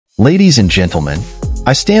Ladies and gentlemen,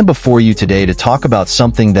 I stand before you today to talk about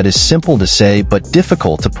something that is simple to say but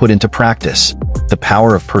difficult to put into practice: the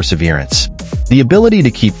power of perseverance. The ability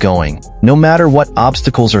to keep going, no matter what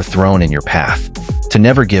obstacles are thrown in your path. To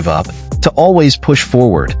never give up, to always push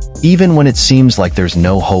forward, even when it seems like there's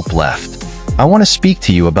no hope left. I want to speak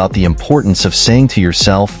to you about the importance of saying to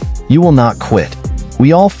yourself, "You will not quit."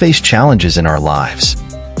 We all face challenges in our lives.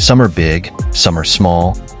 Some are big, some are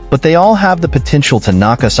small, but they all have the potential to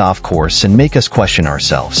knock us off course and make us question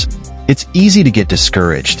ourselves. It's easy to get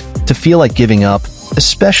discouraged, to feel like giving up,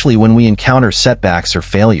 especially when we encounter setbacks or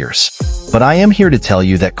failures. But I am here to tell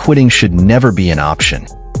you that quitting should never be an option.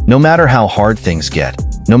 No matter how hard things get,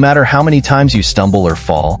 no matter how many times you stumble or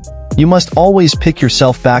fall, you must always pick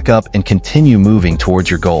yourself back up and continue moving towards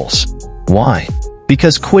your goals. Why?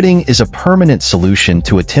 Because quitting is a permanent solution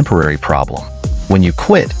to a temporary problem. When you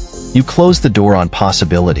quit, you close the door on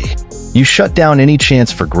possibility. You shut down any chance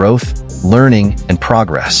for growth, learning, and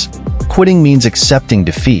progress. Quitting means accepting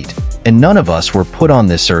defeat, and none of us were put on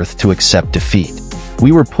this earth to accept defeat.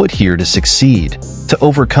 We were put here to succeed, to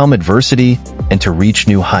overcome adversity, and to reach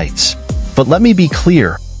new heights. But let me be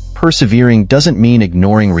clear, persevering doesn't mean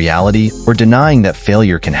ignoring reality or denying that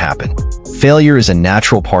failure can happen. Failure is a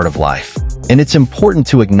natural part of life, and it's important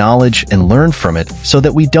to acknowledge and learn from it so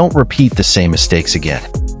that we don't repeat the same mistakes again.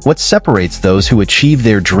 What separates those who achieve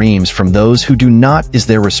their dreams from those who do not is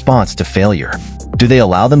their response to failure. Do they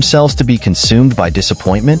allow themselves to be consumed by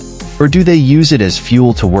disappointment, or do they use it as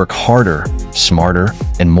fuel to work harder, smarter,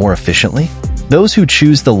 and more efficiently? Those who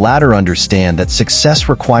choose the latter understand that success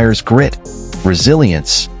requires grit,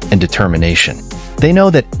 resilience, and determination. They know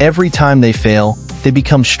that every time they fail, they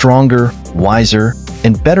become stronger, wiser,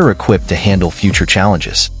 and better equipped to handle future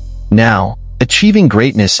challenges. Now, achieving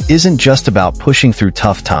greatness isn't just about pushing through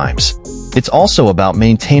tough times. It's also about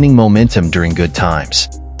maintaining momentum during good times.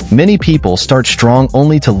 Many people start strong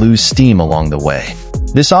only to lose steam along the way.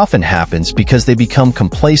 This often happens because they become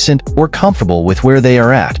complacent or comfortable with where they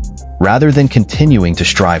are at, rather than continuing to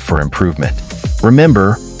strive for improvement.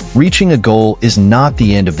 Remember, reaching a goal is not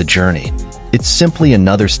the end of the journey. It's simply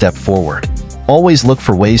another step forward. Always look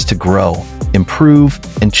for ways to grow, improve,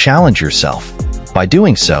 and challenge yourself. By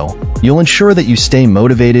doing so, you'll ensure that you stay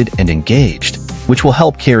motivated and engaged, which will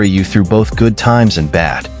help carry you through both good times and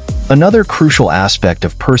bad. Another crucial aspect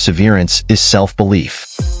of perseverance is self-belief.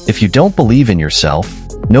 If you don't believe in yourself,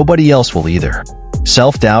 nobody else will either.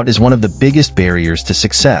 Self-doubt is one of the biggest barriers to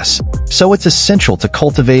success, so it's essential to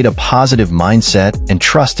cultivate a positive mindset and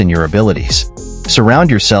trust in your abilities.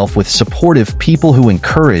 Surround yourself with supportive people who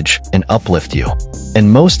encourage and uplift you.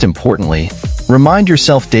 And most importantly, remind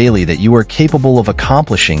yourself daily that you are capable of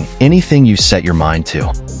accomplishing anything you set your mind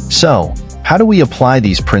to. So, how do we apply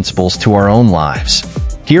these principles to our own lives?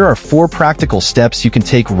 Here are 4 practical steps you can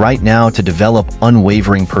take right now to develop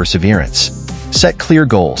unwavering perseverance. Set clear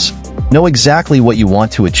goals. Know exactly what you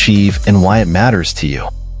want to achieve and why it matters to you.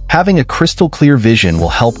 Having a crystal clear vision will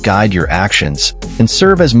help guide your actions and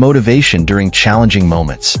serve as motivation during challenging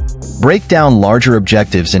moments. Break down larger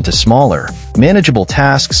objectives into smaller, manageable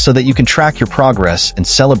tasks so that you can track your progress and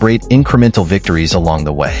celebrate incremental victories along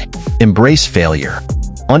the way. Embrace failure.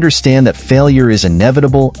 Understand that failure is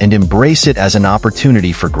inevitable and embrace it as an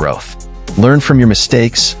opportunity for growth. Learn from your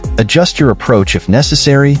mistakes, adjust your approach if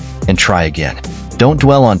necessary, and try again. Don't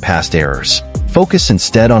dwell on past errors. Focus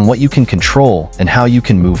instead on what you can control and how you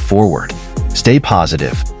can move forward. Stay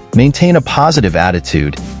positive. Maintain a positive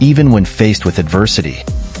attitude even when faced with adversity.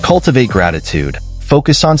 Cultivate gratitude.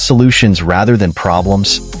 Focus on solutions rather than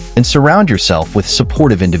problems, and surround yourself with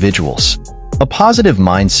supportive individuals. A positive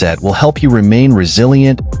mindset will help you remain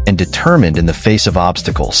resilient and determined in the face of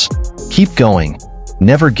obstacles. Keep going.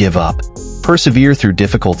 Never give up. Persevere through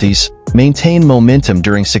difficulties. Maintain momentum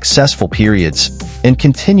during successful periods, and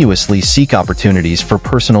continuously seek opportunities for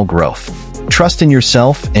personal growth. Trust in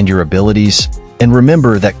yourself and your abilities, and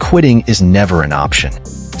remember that quitting is never an option.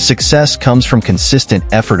 Success comes from consistent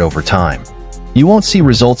effort over time. You won't see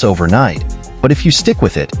results overnight, but if you stick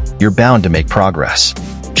with it, you're bound to make progress.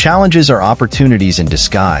 Challenges are opportunities in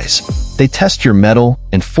disguise. They test your mettle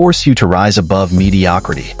and force you to rise above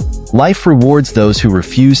mediocrity. Life rewards those who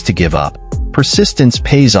refuse to give up. Persistence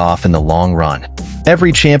pays off in the long run.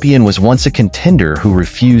 Every champion was once a contender who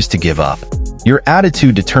refused to give up. Your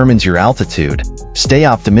attitude determines your altitude. Stay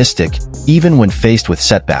optimistic, even when faced with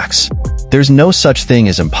setbacks. There's no such thing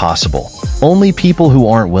as impossible. Only people who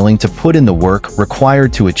aren't willing to put in the work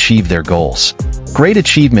required to achieve their goals. Great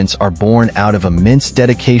achievements are born out of immense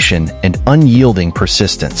dedication and unyielding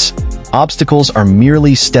persistence. Obstacles are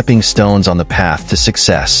merely stepping stones on the path to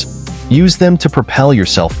success. Use them to propel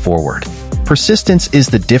yourself forward. Persistence is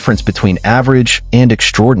the difference between average and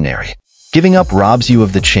extraordinary. Giving up robs you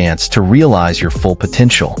of the chance to realize your full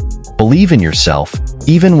potential. Believe in yourself,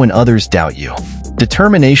 even when others doubt you.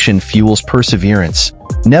 Determination fuels perseverance.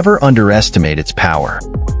 Never underestimate its power.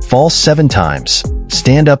 Fall 7 times.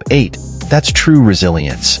 Stand up 8. That's true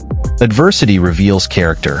resilience. Adversity reveals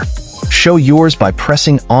character. Show yours by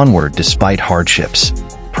pressing onward despite hardships.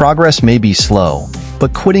 Progress may be slow,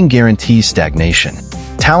 but quitting guarantees stagnation.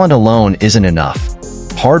 Talent alone isn't enough.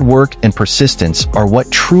 Hard work and persistence are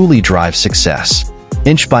what truly drive success.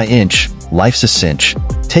 Inch by inch, life's a cinch.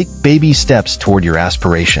 Take baby steps toward your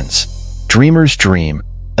aspirations. Dreamers dream.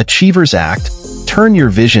 Achievers act. Turn your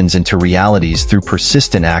visions into realities through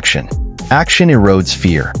persistent action. Action erodes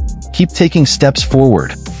fear. Keep taking steps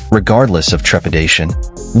forward, regardless of trepidation.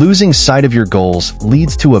 Losing sight of your goals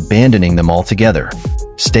leads to abandoning them altogether.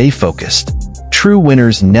 Stay focused. True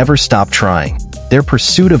winners never stop trying. Their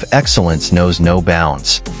pursuit of excellence knows no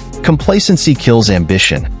bounds. Complacency kills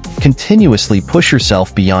ambition. Continuously push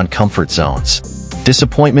yourself beyond comfort zones.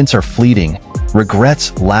 Disappointments are fleeting.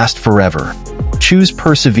 Regrets last forever. Choose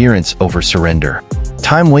perseverance over surrender.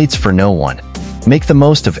 Time waits for no one. Make the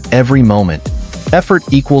most of every moment. Effort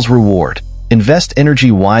equals reward. Invest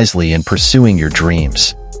energy wisely in pursuing your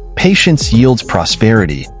dreams. Patience yields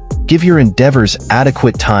prosperity. Give your endeavors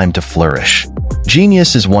adequate time to flourish.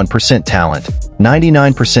 Genius is 1% talent,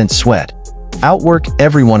 99% sweat. Outwork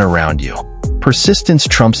everyone around you. Persistence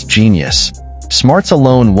trumps genius. Smarts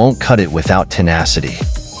alone won't cut it without tenacity.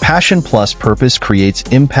 Passion plus purpose creates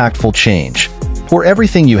impactful change. Pour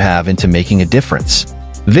everything you have into making a difference.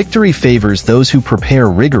 Victory favors those who prepare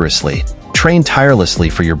rigorously. Train tirelessly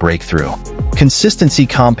for your breakthrough. Consistency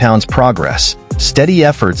compounds progress. Steady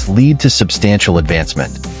efforts lead to substantial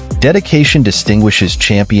advancement. Dedication distinguishes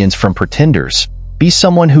champions from pretenders. Be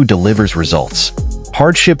someone who delivers results.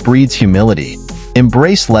 Hardship breeds humility.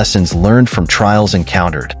 Embrace lessons learned from trials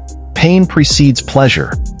encountered. Pain precedes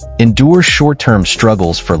pleasure. Endure short-term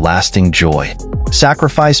struggles for lasting joy.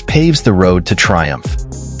 Sacrifice paves the road to triumph.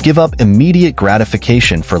 Give up immediate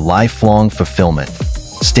gratification for lifelong fulfillment.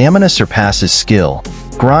 Stamina surpasses skill.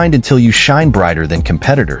 Grind until you shine brighter than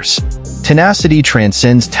competitors. Tenacity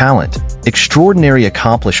transcends talent. Extraordinary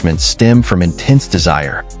accomplishments stem from intense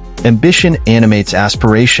desire. Ambition animates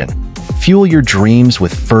aspiration. Fuel your dreams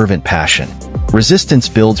with fervent passion. Resistance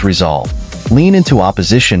builds resolve. Lean into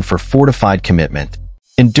opposition for fortified commitment.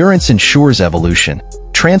 Endurance ensures evolution.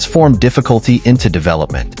 Transform difficulty into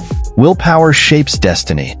development. Willpower shapes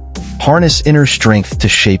destiny. Harness inner strength to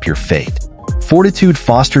shape your fate. Fortitude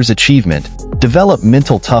fosters achievement. Develop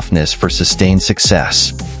mental toughness for sustained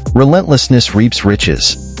success. Relentlessness reaps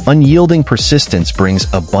riches. Unyielding persistence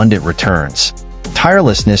brings abundant returns.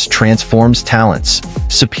 Tirelessness transforms talents.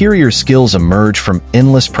 Superior skills emerge from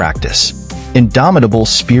endless practice. Indomitable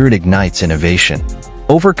spirit ignites innovation.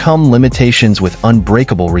 Overcome limitations with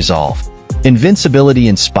unbreakable resolve. Invincibility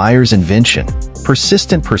inspires invention.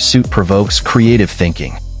 Persistent pursuit provokes creative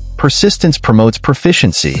thinking. Persistence promotes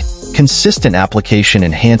proficiency. Consistent application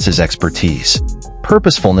enhances expertise.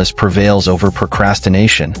 Purposefulness prevails over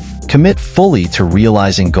procrastination. Commit fully to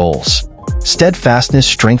realizing goals. Steadfastness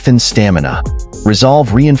strengthens stamina.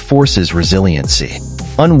 Resolve reinforces resiliency.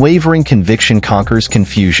 Unwavering conviction conquers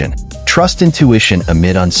confusion. Trust intuition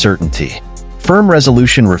amid uncertainty. Firm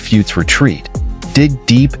resolution refutes retreat. Dig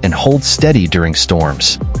deep and hold steady during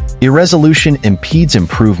storms. Irresolution impedes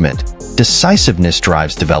improvement. Decisiveness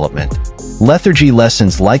drives development. Lethargy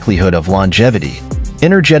lessens likelihood of longevity.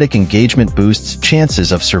 Energetic engagement boosts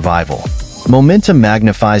chances of survival. Momentum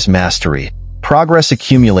magnifies mastery. Progress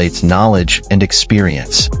accumulates knowledge and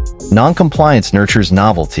experience. Noncompliance nurtures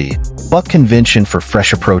novelty. Buck convention for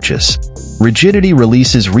fresh approaches. Rigidity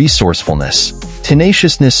releases resourcefulness.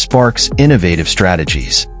 Tenaciousness sparks innovative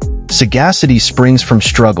strategies. Sagacity springs from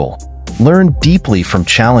struggle. Learn deeply from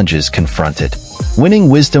challenges confronted. Winning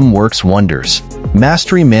wisdom works wonders.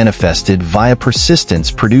 Mastery manifested via persistence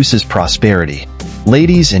produces prosperity.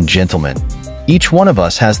 Ladies and gentlemen, each one of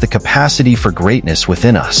us has the capacity for greatness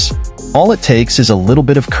within us. All it takes is a little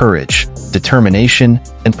bit of courage, determination,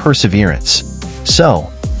 and perseverance. So,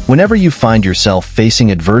 whenever you find yourself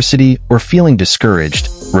facing adversity or feeling discouraged,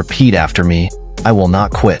 repeat after me, I will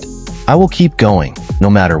not quit. I will keep going, no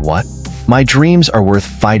matter what. My dreams are worth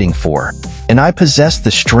fighting for, and I possess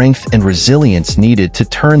the strength and resilience needed to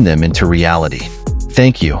turn them into reality.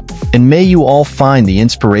 Thank you, and may you all find the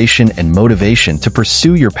inspiration and motivation to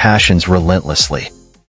pursue your passions relentlessly.